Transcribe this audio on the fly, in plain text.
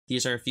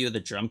These are a few of the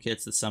drum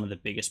kits that some of the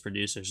biggest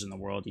producers in the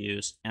world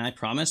use, and I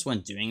promise when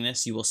doing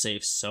this you will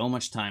save so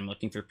much time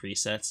looking for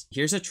presets.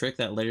 Here's a trick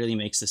that literally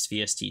makes this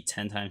VST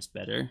 10 times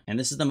better, and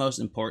this is the most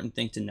important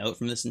thing to note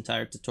from this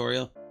entire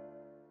tutorial.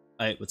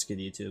 Alright, what's good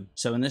YouTube?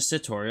 So in this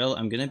tutorial,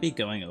 I'm going to be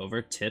going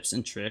over tips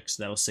and tricks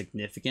that will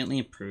significantly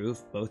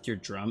improve both your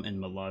drum and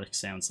melodic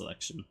sound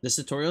selection. This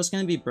tutorial is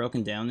going to be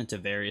broken down into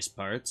various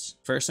parts.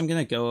 First, I'm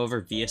going to go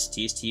over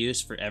VSTs to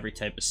use for every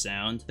type of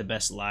sound, the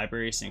best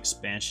libraries and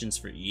expansions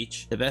for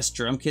each, the best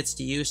drum kits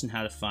to use and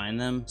how to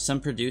find them, some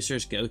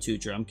producers' go-to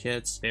drum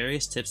kits,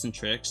 various tips and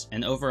tricks,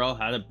 and overall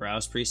how to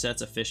browse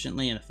presets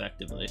efficiently and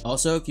effectively.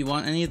 Also, if you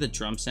want any of the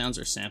drum sounds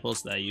or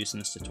samples that I use in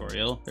this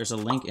tutorial, there's a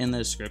link in the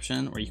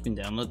description where you can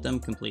download them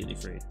completely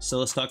free. So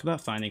let's talk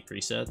about finding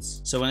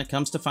presets. So when it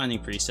comes to finding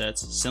presets,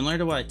 similar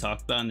to what I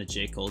talked about in the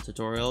J. Cole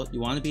tutorial, you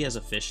want to be as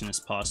efficient as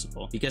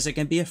possible because it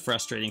can be a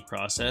frustrating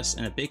process,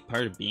 and a big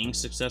part of being a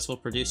successful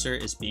producer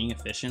is being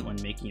efficient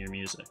when making your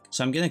music.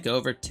 So I'm going to go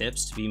over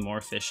tips to be more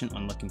efficient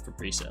when looking for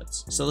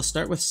presets. So let's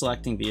start with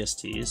selecting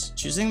VSTs.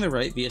 Choosing the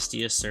right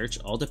VST to search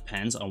all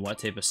depends on what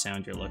type of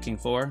sound you're looking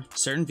for.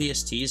 Certain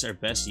VSTs are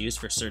best used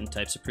for certain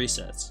types of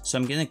presets. So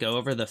I'm going to go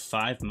over the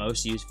 5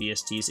 most used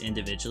VSTs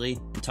individually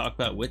and talk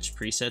about which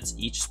presets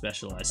each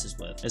specializes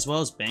with, as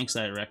well as banks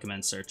that I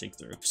recommend searching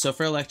through. So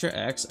for Electra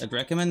X, I'd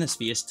recommend this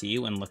VST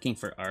when looking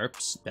for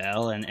ARPs,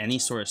 bell, and any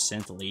sort of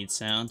synth lead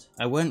sound.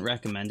 I wouldn't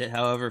recommend it,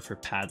 however, for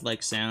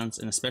pad-like sounds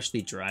and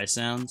especially dry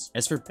sounds.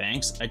 As for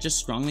banks, I just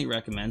strongly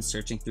recommend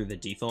searching through the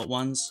default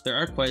ones. There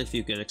are quite a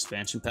few good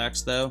expansion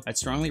packs though. I'd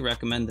strongly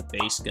recommend the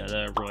bass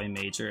gutta, Roy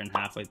Major, and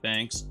halfway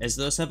banks, as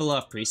those have a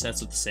lot of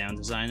presets with sound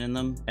design in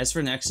them. As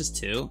for Nexus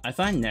 2, I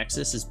find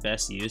Nexus is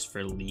best used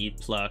for lead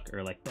pluck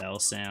or like bell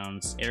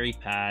sounds, airy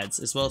pads,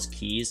 as well as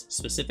keys,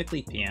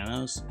 specifically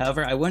pianos.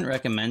 However, I wouldn't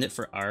recommend it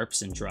for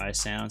ARPs and dry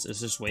sounds, as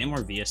there's way more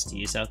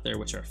VSTs out there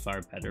which are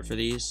far better for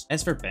these.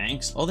 As for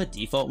banks, all the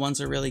default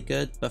ones are really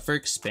good, but for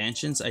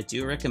expansions, I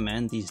do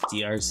recommend these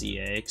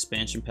DRZA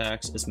expansion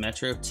packs, as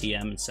Metro,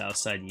 TM, and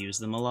Southside use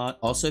them a lot.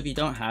 Also, if you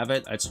don't have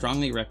it, I'd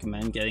strongly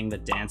recommend getting the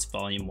Dance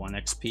Volume 1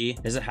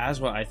 XP, as it has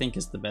what I think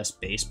is the best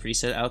bass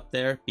preset out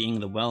there, being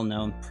the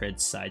well-known Prid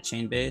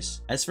sidechain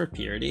bass. As for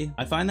purity,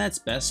 I find that it's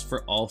best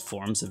for all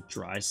forms of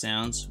dry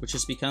sounds, which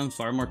has become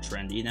far more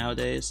trendy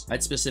nowadays.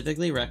 I'd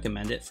specifically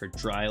recommend it for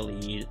dry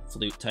lead,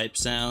 flute type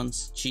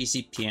sounds,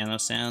 cheesy piano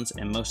sounds,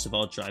 and most of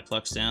all dry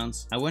pluck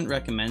sounds. I wouldn't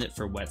recommend it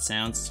for wet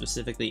sounds,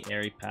 specifically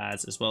airy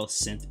pads, as well as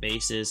synth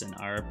basses and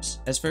ARPs.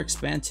 As for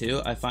Expand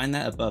 2, I find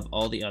that above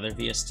all the other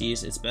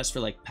VSTs, it's best for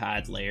like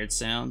pad layered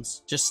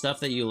sounds, just stuff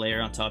that you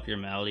layer on top of your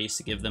melodies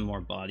to give them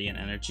more body and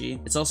energy.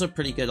 It's also a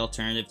pretty good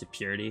alternative to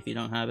Purity if you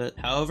don't have it.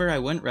 However, I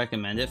wouldn't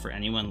recommend it for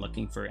anyone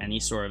looking for any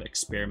sort of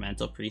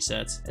experimental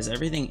presets, as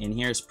everything in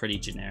here is pretty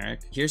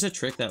generic. Here's a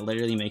trick that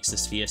literally makes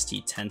this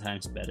VST 10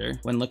 times better.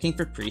 When looking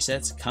for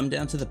presets, come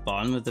down to the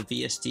bottom of the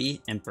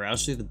VST and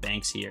browse through the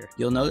banks here.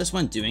 You'll notice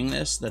when doing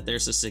this that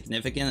there's a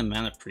significant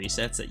amount of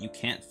presets that you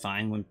can't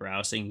find when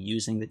browsing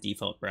using the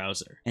default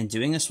browser, and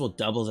doing this will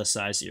double the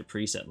size of your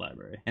preset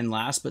library. And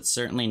last but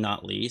certainly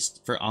not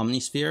least, for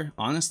Omnisphere,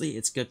 honestly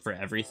it's good for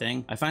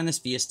everything. I find this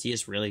VST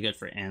is really good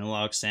for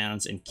analog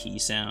sounds and key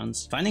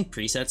sounds. Finding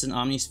presets in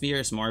Omnisphere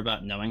is more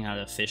about knowing how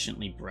to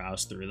efficiently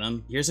browse through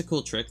them. Here's a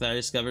cool trick that I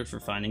discovered for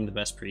finding the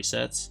best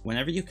presets.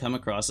 Whenever you come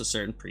across a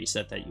certain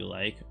preset that you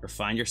like or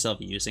find yourself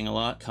using a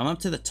lot, come up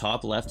to the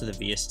top left of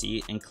the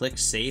VST and click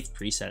Save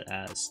Preset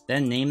As.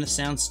 Then name the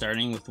sound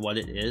starting with what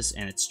it is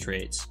and its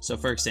traits. So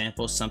for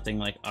example, something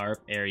like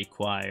ARP, airy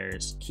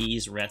choirs,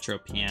 keys, retro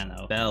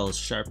piano, bells,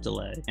 sharp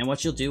delay. And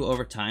what you'll do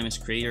over time is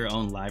create your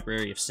own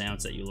library of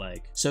sounds that you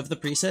like. So if the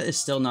preset is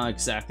still not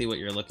exactly what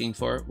you're looking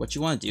for, what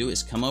you want to do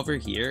is come over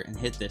here and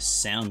hit this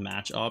sound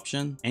match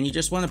option, and you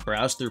just want to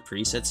browse through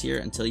presets here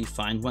until you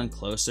find one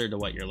closer to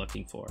what you're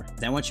looking for.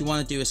 Then what you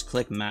want to do is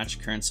click match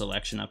current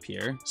selection up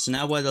here. So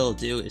now what it'll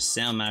do is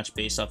sound match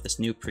based off this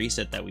new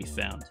preset that we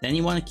found. Then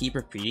you want to keep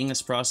repeating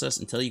this process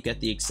until you get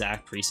the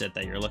exact preset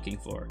that you're looking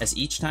for, as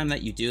each time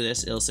that you do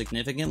this, it'll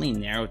significantly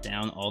narrow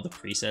down all the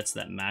presets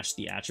that match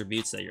the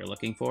attributes that you're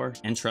looking for.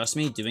 And trust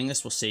me, doing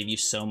this will save you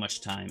so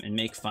much time and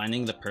make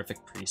finding the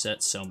perfect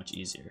preset so much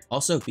easier.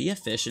 Also, be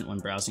efficient when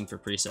browsing for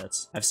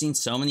presets. I've seen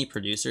so many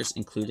producers,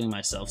 including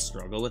myself,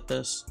 struggle with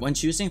this. When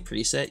choosing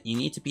preset, you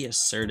need to be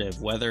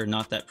assertive whether or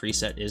not that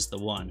preset is the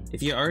one.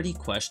 If you're already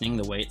questioning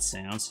the way it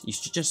sounds, you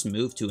should just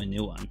move to a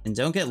new one. And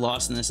don't get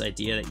lost in this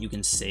idea that you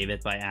can save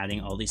it by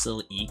adding all these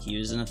little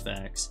EQs and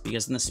effects,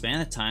 because in the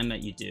span of time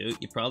that you do,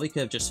 you probably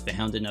could have just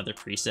found another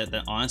preset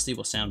that honestly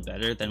will sound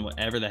better than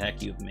whatever the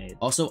heck you've made.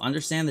 Also,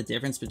 understand the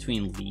difference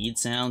between lead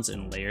sounds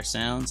and layer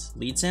sounds.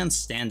 Lead sounds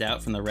stand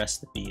out from the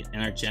rest of the beat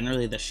and are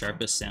generally the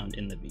sharpest sound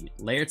in the beat.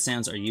 Layered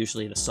sounds are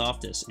usually the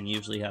softest and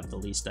usually have the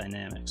least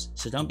dynamics.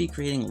 So don't be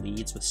creating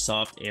leads with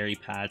soft, airy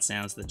pad sounds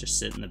sounds that just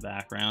sit in the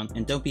background,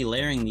 and don't be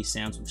layering these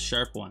sounds with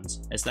sharp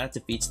ones, as that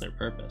defeats their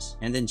purpose.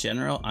 And in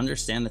general,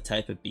 understand the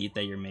type of beat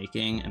that you're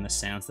making and the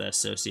sounds that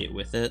associate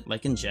with it.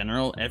 Like in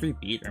general, every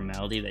beat or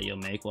melody that you'll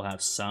make will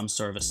have some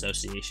sort of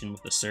association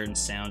with a certain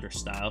sound or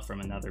style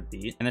from another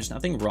beat, and there's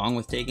nothing wrong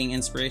with taking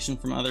inspiration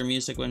from other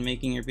music when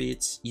making your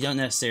beats. You don't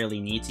necessarily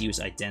need to use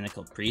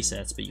identical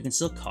presets, but you can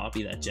still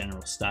copy that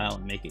general style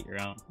and make it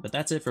your own. But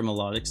that's it for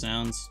melodic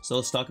sounds, so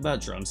let's talk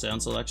about drum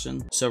sound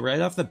selection. So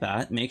right off the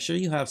bat, make sure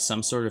you have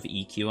some sort of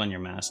EQ on your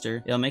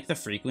master. It'll make the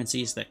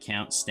frequencies that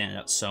count stand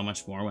out so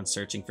much more when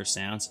searching for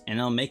sounds, and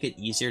it'll make it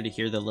easier to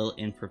hear the little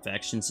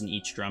imperfections in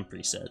each drum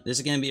preset. This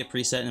is going to be a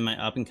preset in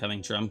my up and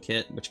coming drum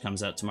kit, which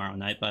comes out tomorrow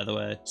night, by the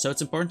way. So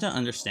it's important to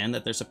understand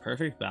that there's a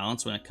perfect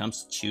balance when it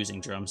comes to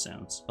choosing drum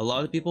sounds. A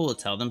lot of people will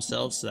tell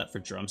themselves that for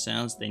drum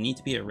sounds, they need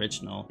to be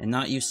original and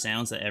not use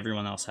sounds that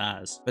everyone else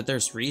has. But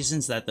there's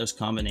reasons that those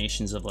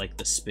combinations of like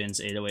the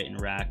Spins 808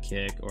 and rack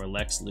kick or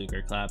Lex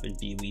Luger clap and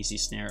B Weezy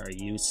snare are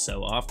used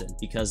so often,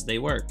 because they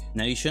work.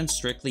 Now you shouldn't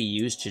strictly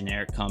use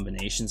generic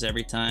combinations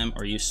every time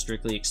or use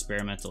strictly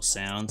experimental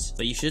sounds,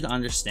 but you should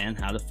understand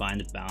how to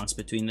find a balance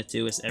between the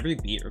two, as every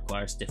beat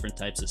requires different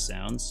types of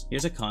sounds.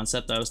 Here's a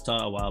concept I was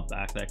taught a while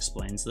back that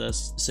explains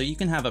this. So you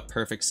can have a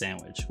perfect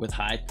sandwich with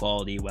high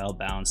quality, well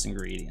balanced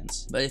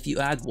ingredients, but if you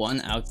add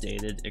one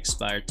outdated,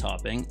 expired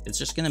topping, it's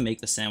just going to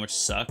make the sandwich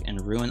suck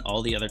and ruin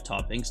all the other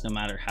toppings no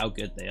matter how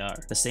good they are.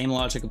 The same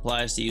logic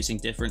applies to using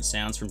different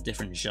sounds from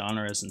different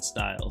genres and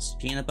styles.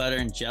 Peanut butter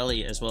and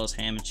jelly as well as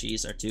ham and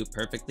cheese are two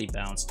perfectly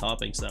balanced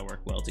toppings that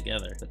work well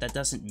together, but that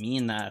doesn't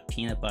mean that a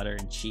peanut butter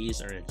and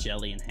cheese or a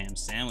jelly and ham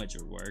sandwich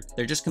would work.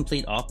 They're just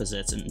complete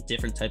opposites and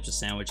different types of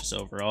sandwiches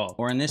overall,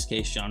 or in this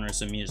case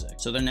genres of music,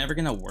 so they're never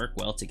going to work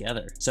well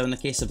together. So in the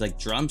case of like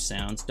drum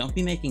sounds, don't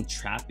be making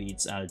trap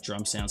beats out of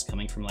drum sounds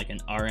coming from like an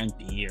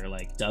R&B or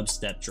like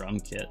dubstep drum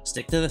kit.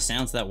 Stick to the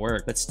sounds that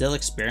work, but still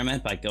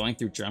experiment by going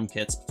through drum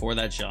kits for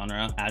that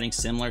genre, adding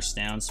similar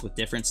sounds with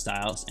different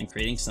styles and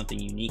creating something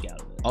unique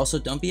out of it. Also,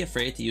 don't be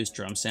afraid to use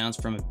drum sounds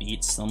from a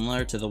beat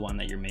similar to the one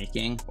that you're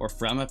making, or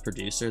from a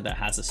producer that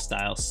has a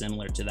style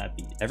similar to that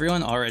beat.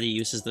 Everyone already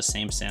uses the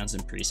same sounds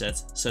and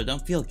presets, so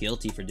don't feel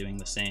guilty for doing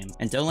the same.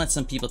 And don't let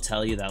some people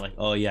tell you that like,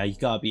 oh yeah, you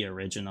gotta be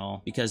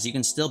original, because you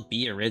can still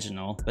be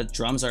original, but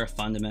drums are a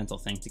fundamental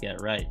thing to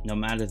get right, no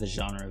matter the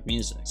genre of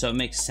music. So it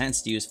makes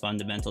sense to use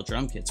fundamental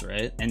drum kits,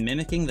 right? And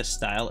mimicking the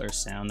style or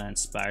sound that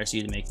inspires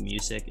you to make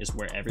music is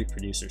where every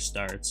producer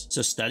starts.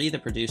 So study the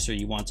producer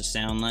you want to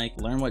sound like,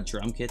 learn what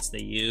drum kits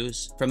they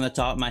use. From the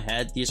top of my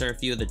head, these are a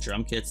few of the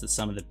drum kits that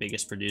some of the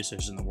biggest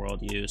producers in the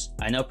world use.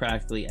 I know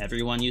practically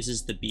everyone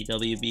uses the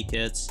BWB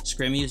kits.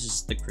 Scrim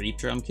uses the Creep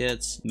drum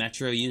kits.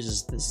 Metro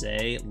uses the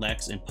Zay,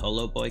 Lex, and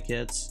Polo Boy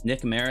kits.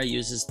 Nick Mara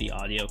uses the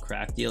Audio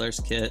Crack Dealers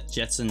kit.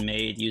 Jetson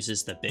Maid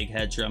uses the Big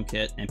Head drum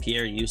kit, and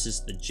Pierre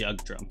uses the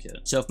Jug drum kit.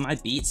 So if my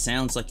beat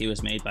sounds like it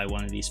was made by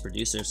one of these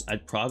producers,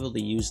 I'd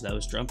probably use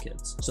those drum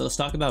kits. So let's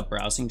talk about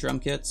browsing drum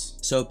kits.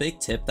 So a big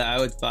tip that I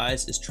would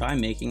advise is try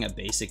making a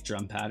basic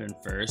drum pattern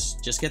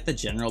first. Just get the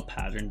general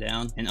pattern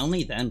down and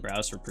only then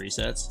browse for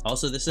presets.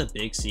 Also, this is a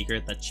big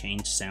secret that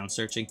changed sound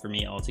searching for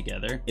me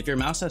altogether. If your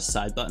mouse has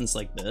side buttons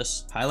like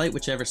this, highlight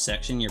whichever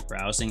section you're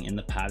browsing in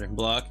the pattern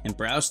block and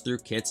browse through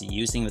kits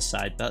using the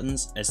side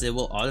buttons, as it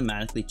will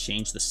automatically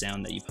change the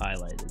sound that you've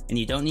highlighted. And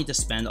you don't need to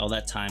spend all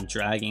that time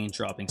dragging and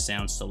dropping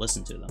sounds to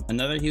listen to them.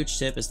 Another huge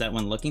tip is that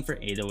when looking for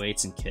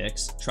 808s and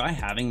kicks, try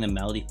having the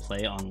melody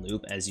play on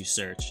loop as you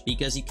search,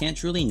 because you can't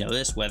truly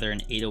notice whether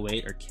an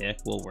 808 or kick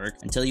will work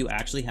until you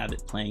actually have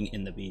it playing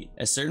in the beat,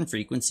 as certain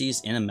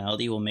frequencies in a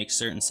melody will make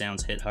certain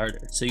sounds hit harder.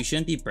 So you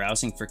shouldn't be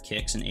browsing for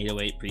kicks and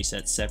 808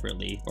 presets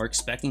separately or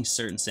expecting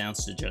certain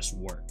sounds to just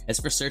work. As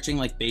for searching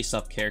like based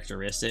off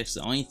characteristics,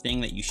 the only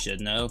thing that you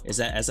should know is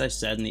that, as I've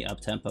said in the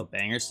up-tempo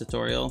bangers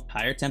tutorial,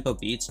 higher tempo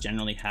beats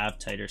generally have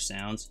tighter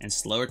sounds and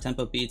slower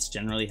tempo beats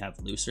generally have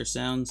looser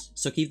sounds.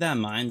 So keep that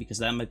in mind, because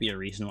that might be a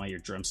reason why your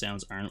drum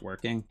sounds aren't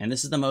working. And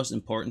this is the most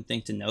important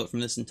thing to note from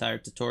this entire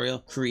tutorial: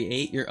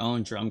 create your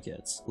own drum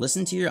kits.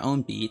 Listen to your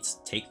own beats,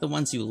 take the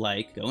ones you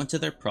like, go into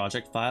their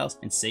project files,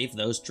 and save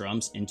those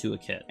drums into a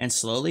kit. And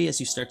slowly, as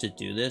you start to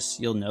do this,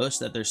 you'll notice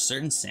that there's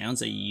certain sounds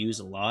that you use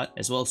a lot,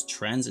 as well as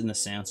trends in the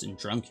sounds and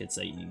drum kits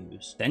that you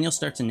use. Then you'll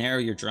start to narrow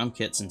your drum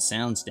kits and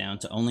sounds down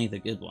to only the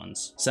good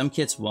ones. Some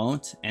kits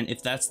won't, and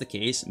if that's the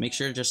case, make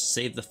sure to just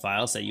save the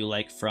files that you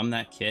like from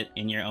that kit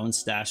in your own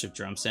stash of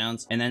drum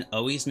sounds, and then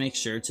always make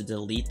sure to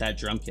delete that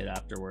drum kit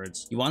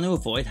afterwards. You want to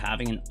avoid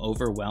having an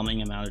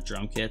overwhelming amount of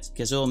drum kits,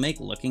 because it will make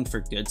looking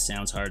for good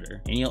sounds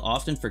harder, and you'll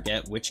often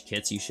forget which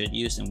kits you should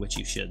use and which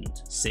you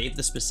shouldn't. Save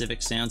the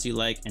specific sounds you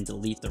like and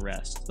delete the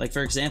rest. Like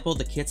for example,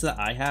 the kits that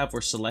I have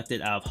were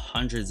selected out of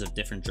hundreds of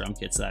different drum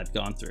kits that I've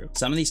gone through.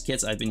 Some of these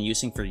kits I've been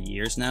using for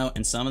years now,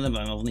 and some of them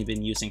I've only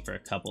been using for a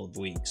couple of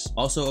weeks.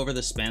 Also, over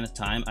the span of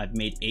time, I've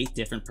made 8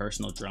 different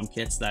personal drum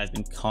kits that I've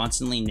been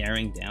constantly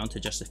narrowing down to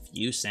just a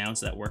few sounds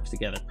that work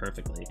together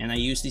perfectly. And I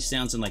use these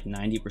sounds in like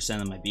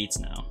 90% of my beats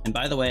now. And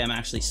by the way, I'm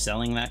actually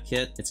selling that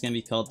kit. It's going to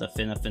be called the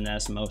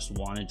FinnaFinesse Most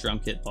Wanted Drum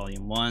Kit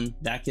Volume 1.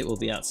 That kit will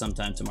be out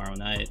sometime tomorrow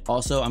night.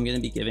 Also, I'm going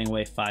to be giving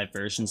away 5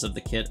 versions of of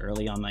the kit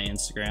early on my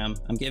Instagram.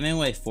 I'm giving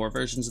away 4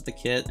 versions of the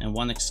kit and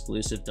 1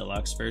 exclusive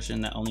deluxe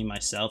version that only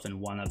myself and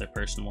 1 other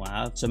person will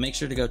have, so make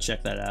sure to go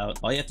check that out.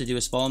 All you have to do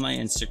is follow my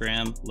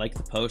Instagram, like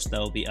the post that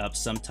will be up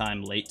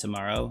sometime late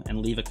tomorrow,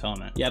 and leave a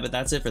comment. Yeah, but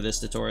that's it for this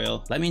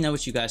tutorial. Let me know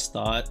what you guys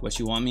thought, what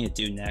you want me to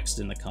do next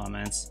in the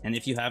comments, and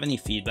if you have any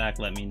feedback,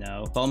 let me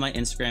know. Follow my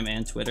Instagram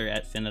and Twitter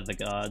at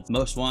FinnaFinesse.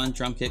 Most Wanted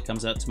drum kit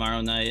comes out tomorrow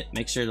night.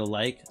 Make sure to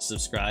like,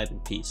 subscribe,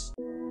 and peace.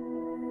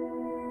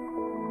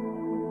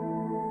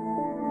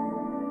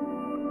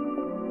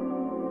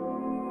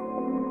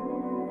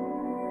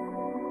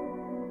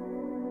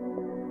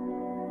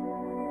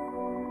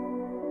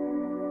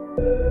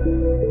 Thank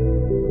you.